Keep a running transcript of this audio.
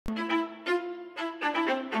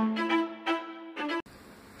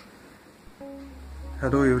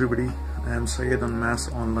Hello everybody, I am Syed on Maths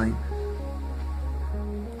Online.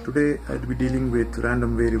 Today I'll be dealing with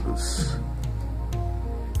random variables.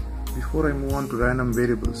 Before I move on to random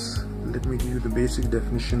variables, let me give you the basic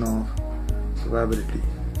definition of probability.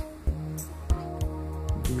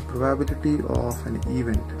 The probability of an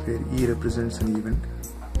event, where E represents an event.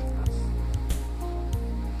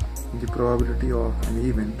 The probability of an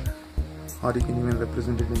event, or you can even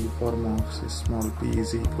represent it in the form of say small p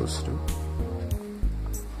is equals to,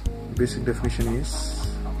 basic definition is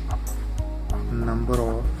number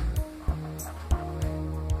of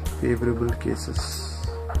favorable cases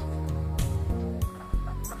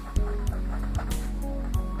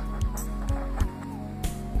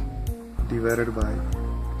divided by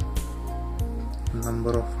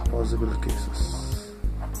number of possible cases.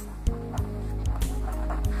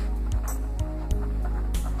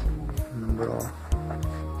 Number of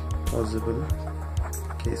possible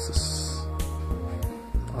cases.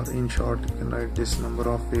 Or in short, you can write this number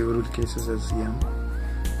of favorable cases as n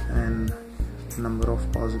and number of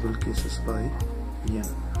possible cases by n.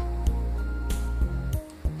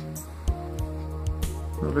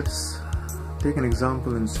 Now let's take an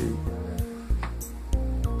example and see.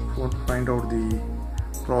 If you want to find out the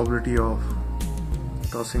probability of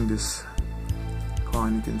tossing this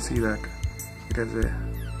coin, you can see that it has a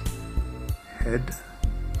head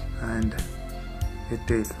and a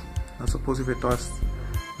tail. Now suppose if I toss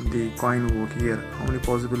the coin over here, how many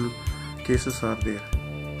possible cases are there?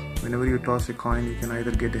 Whenever you toss a coin, you can either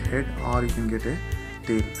get a head or you can get a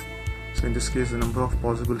tail. So in this case, the number of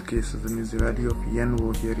possible cases, that means the value of n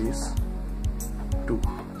over here is 2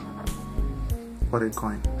 for a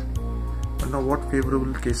coin. But now what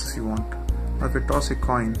favorable cases you want? Now if I toss a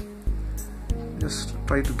coin, just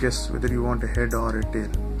try to guess whether you want a head or a tail.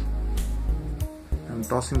 I'm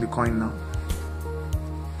tossing the coin now.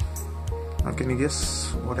 Now can you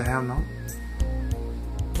guess what I have now?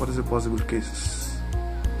 What is the possible cases?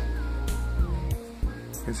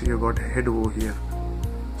 You can see I got a head over here.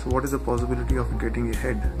 So what is the possibility of getting a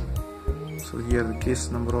head? So here the case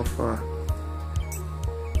number of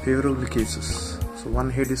favorable cases. So one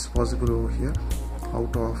head is possible over here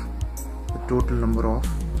out of the total number of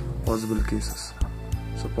possible cases.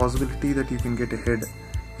 So possibility that you can get a head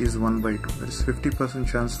is 1 by 2. There is 50%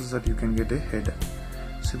 chances that you can get a head.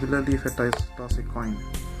 Similarly, if I toss a coin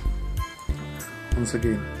once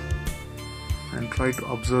again and try to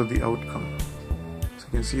observe the outcome, so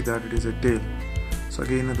you can see that it is a tail. So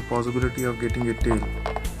again, the possibility of getting a tail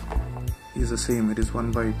is the same, it is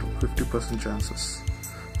 1 by 2, 50% chances.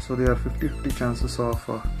 So there are 50-50 chances of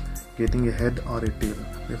getting a head or a tail.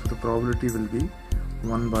 Therefore the probability will be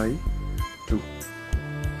 1 by 2.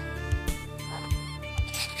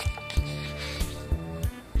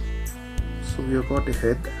 So we have got a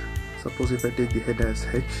head. Suppose if I take the head as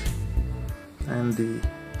H and the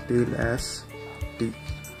tail as T.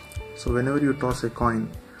 So whenever you toss a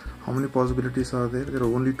coin, how many possibilities are there? There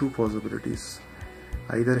are only 2 possibilities,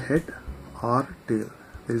 either head or tail.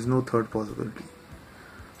 There is no third possibility.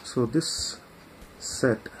 So this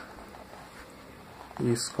set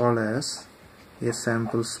is called as a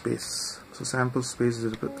sample space. So sample space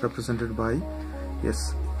is represented by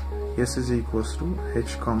S. S is equals to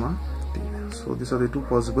H comma T. So these are the 2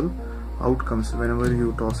 possible outcomes whenever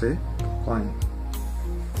you toss a coin.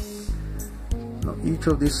 Now each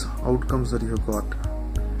of these outcomes that you have got,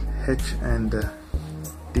 H and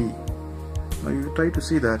T. Now you try to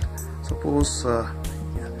see that. Suppose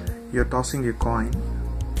you are tossing a coin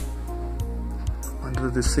under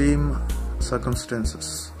the same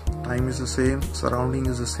circumstances. Time is the same, surrounding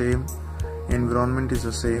is the same, environment is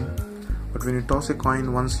the same. But when you toss a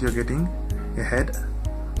coin, once you are getting a head,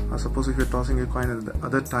 or suppose if you are tossing a coin at the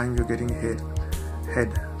other time you are getting a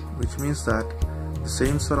head, which means that the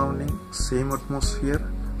same surrounding, same atmosphere,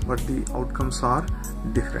 but the outcomes are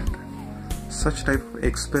different. Such type of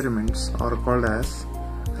experiments are called as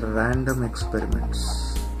random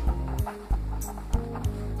experiments.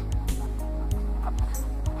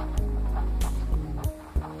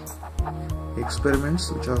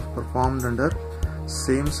 Experiments which are performed under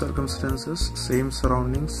same circumstances, same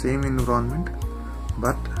surroundings, same environment,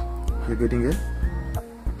 but you're getting a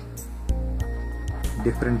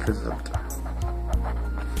different result.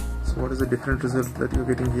 So what is the different result that you're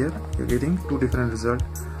getting here? You're getting 2 different results.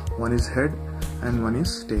 One is head and one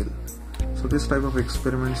is tail. So this type of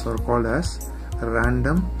experiments are called as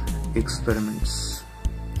random experiments.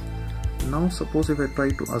 Now suppose if I try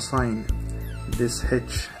to assign this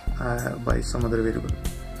H by some other variable.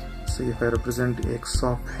 Say if I represent x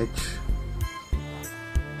of H,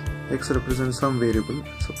 x represents some variable.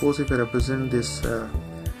 Suppose if I represent this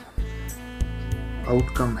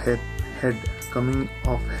outcome head coming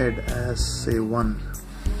of head as say 1,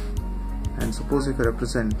 and suppose if I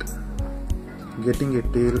represent getting a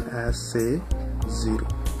tail as say 0.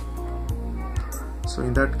 So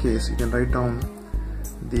in that case you can write down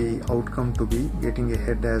the outcome to be getting a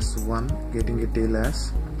head as 1, getting a tail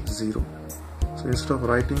as 0. So instead of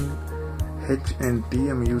writing h and t,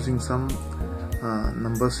 I am using some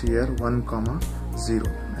numbers here, 1, 0.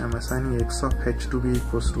 I am assigning x of h to be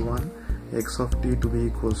equals to 1, x of t to be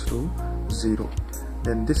equals to 0.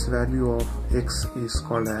 Then this value of x is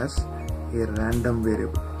called as a random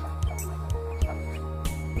variable.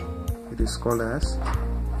 It is called as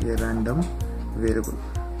a random variable.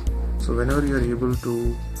 So whenever you are able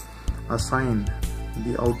to assign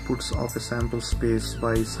the outputs of a sample space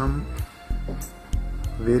by some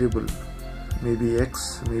variable, maybe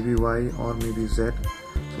x, maybe y, or maybe z,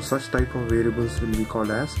 so such type of variables will be called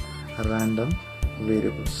as random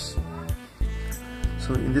variables.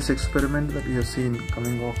 So in this experiment that we have seen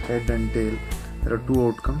coming off head and tail, there are two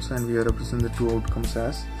outcomes, and we are representing the two outcomes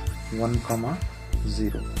as 1,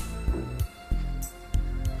 0.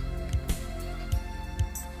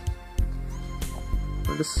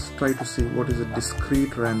 Let us try to see what is a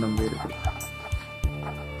discrete random variable.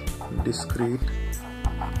 Discrete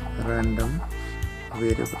random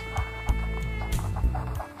variable.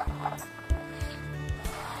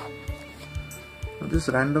 Now this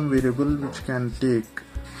random variable, which can take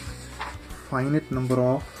finite number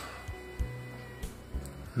of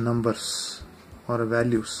numbers or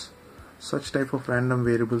values, such type of random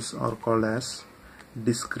variables are called as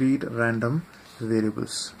discrete random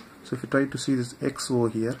variables. So if you try to see this x over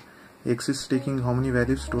here, x is taking how many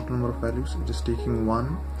values? Total number of values. It is taking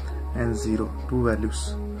 1 and 0, 2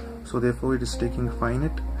 values. So therefore it is taking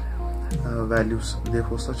finite values.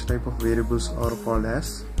 Therefore such type of variables are called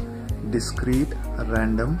as discrete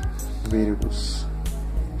random variables.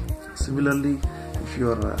 Similarly, if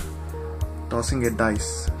you are tossing a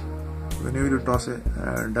dice, whenever you toss a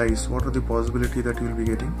dice, what are the possibility that you will be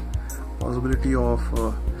getting? Possibility of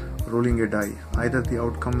rolling a die. Either the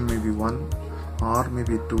outcome may be 1, or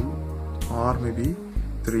maybe 2, or maybe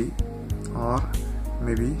 3, or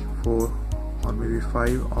maybe 4, or maybe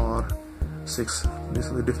 5, or 6. These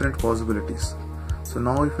are the different possibilities. So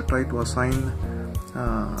now if I try to assign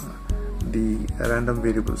the random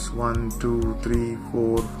variables 1, 2, 3,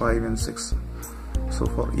 4, 5 and 6. So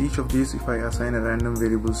for each of these, if I assign a random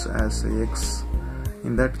variables as x,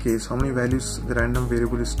 in that case how many values the random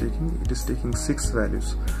variable is taking? It is taking 6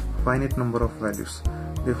 values, finite number of values.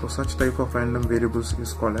 Therefore such type of random variables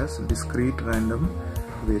is called as discrete random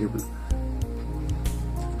variable.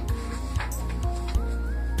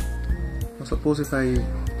 Now suppose if I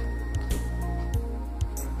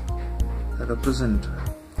represent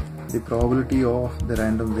the probability of the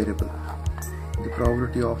random variable, the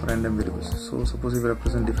probability of random variables. So suppose if I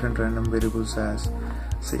represent different random variables as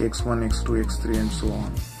say x1, x2, x3 and so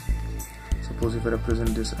on. Suppose if I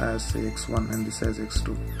represent this as say x1 and this as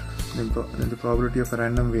x2, then the probability of a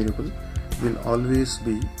random variable will always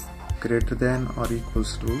be greater than or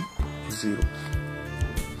equals to 0.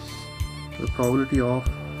 The probability of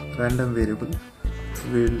random variable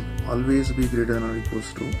will always be greater than or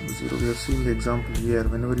equals to 0. We have seen the example here.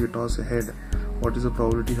 Whenever you toss a head, what is the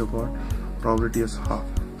probability you have got? Probability is half,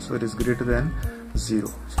 so it is greater than 0.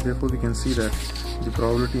 So therefore we can see that the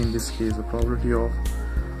probability in this case, the probability of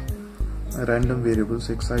a random variable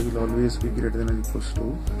xi will always be greater than or equals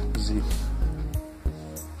to 0.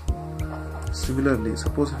 Similarly,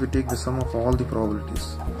 suppose if we take the sum of all the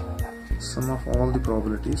probabilities, the sum of all the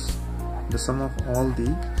probabilities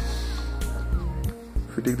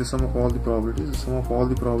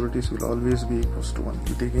will always be equals to 1. If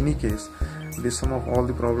you take any case, the sum of all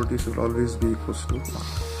the probabilities will always be equals to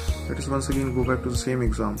 1. Let us once again go back to the same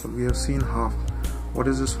example. We have seen half. What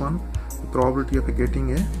is this one? The probability of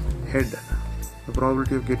getting a head. The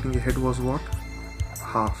probability of getting a head was what?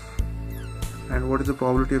 Half. And what is the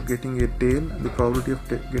probability of getting a tail? The probability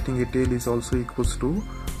of getting a tail is also equals to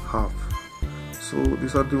half. So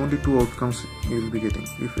these are the only two outcomes you will be getting.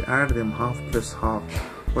 If you add them, half plus half,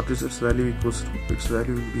 what is its value equals to? Its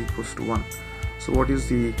value will be equals to 1. So what is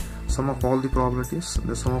the sum of all the probabilities?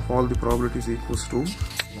 The sum of all the probabilities equals to 1.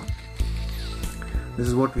 This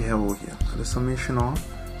is what we have over here. The summation of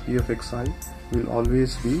p of xi will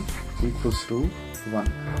always be equals to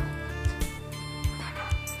 1.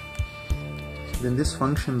 Then this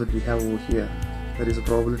function that we have over here, there is a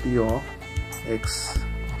probability of x.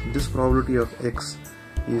 This probability of x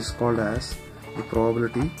is called as the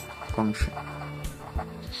probability function.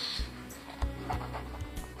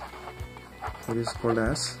 It is called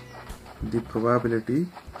as the probability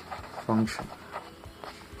function.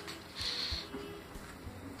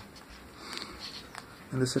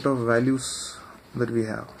 in the set of values that we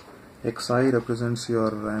have, xi represents your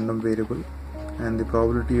random variable and the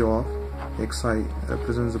probability of xi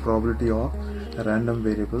represents the probability of random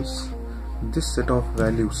variables. This set of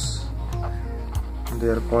values, they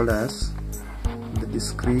are called as the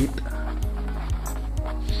discrete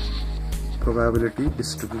probability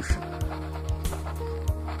distribution.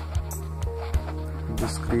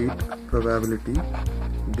 Discrete probability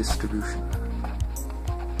distribution.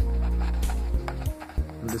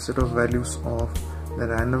 The set of values of the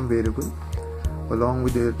random variable along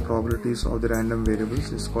with the probabilities of the random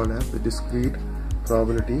variables is called as the discrete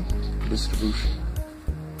probability distribution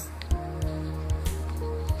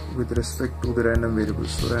with respect to the random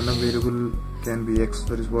variables. So random variable can be x,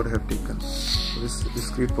 that is what I have taken. So this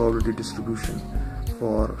discrete probability distribution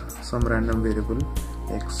for some random variable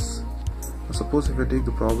x. Now suppose if I take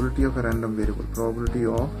the probability of a random variable, probability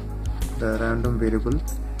of the random variable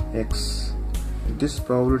x, this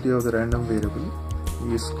probability of the random variable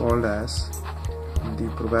is called as the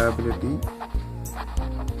probability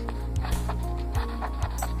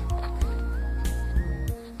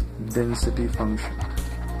density function.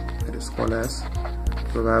 It is called as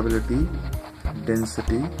probability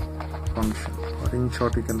density function, or in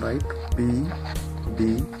short we can write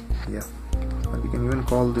PDF, or we can even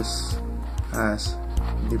call this as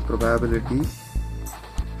the probability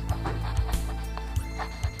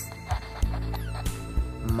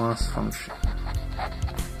mass function,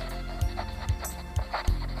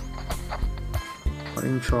 or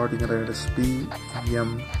in short you can write it as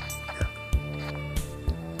PMF.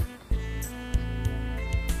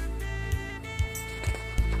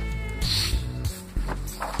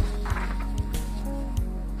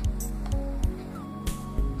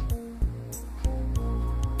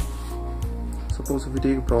 Suppose if we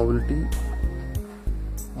take a probability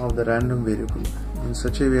of the random variable in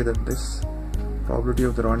such a way that this probability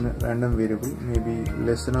of the random variable may be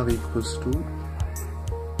less than or equals to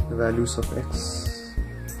the values of x,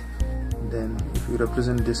 then if you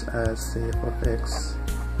represent this as say f of x,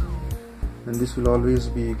 then this will always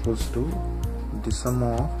be equals to the sum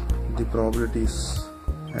of the probabilities,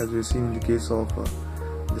 as we see in the case of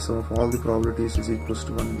the sum of all the probabilities is equals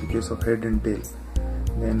to 1 in the case of head and tail.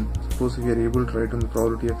 Then suppose if we are able to write down the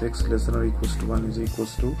probability of x less than or equals to 1 is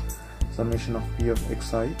equals to summation of p of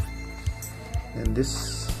xi, and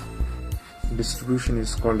this distribution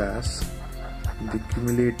is called as the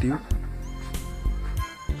cumulative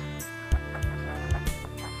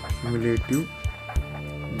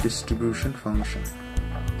distribution function.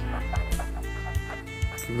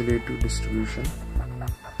 Cumulative distribution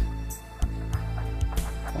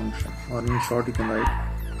function, or in short you can write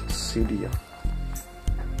CDF.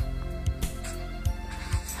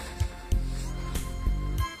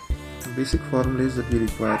 The basic formulas that we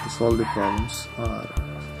require to solve the problems are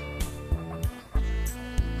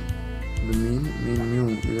the mean mu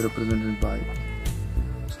is represented by,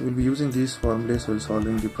 so we'll be using these formulas while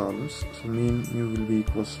solving the problems. So mean mu will be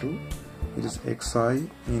equals to, it is xi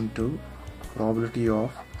into probability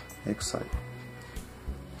of xi.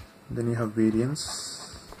 Then you have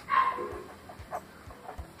variance,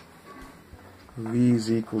 v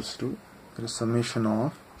is equals to the summation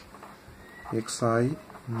of xi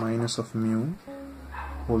minus of mu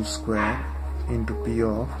whole square into p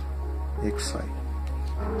of xi.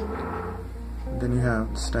 Then you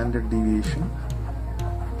have standard deviation,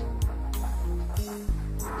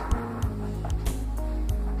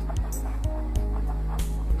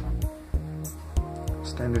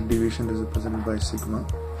 standard deviation is represented by sigma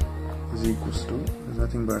is equals to is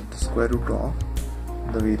nothing but the square root of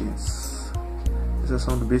the variance. These are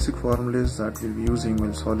some of the basic formulas that we'll be using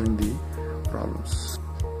while solving the problems.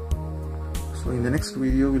 So in the next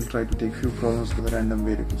video we'll try to take few problems with the random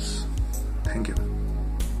variables. Thank you.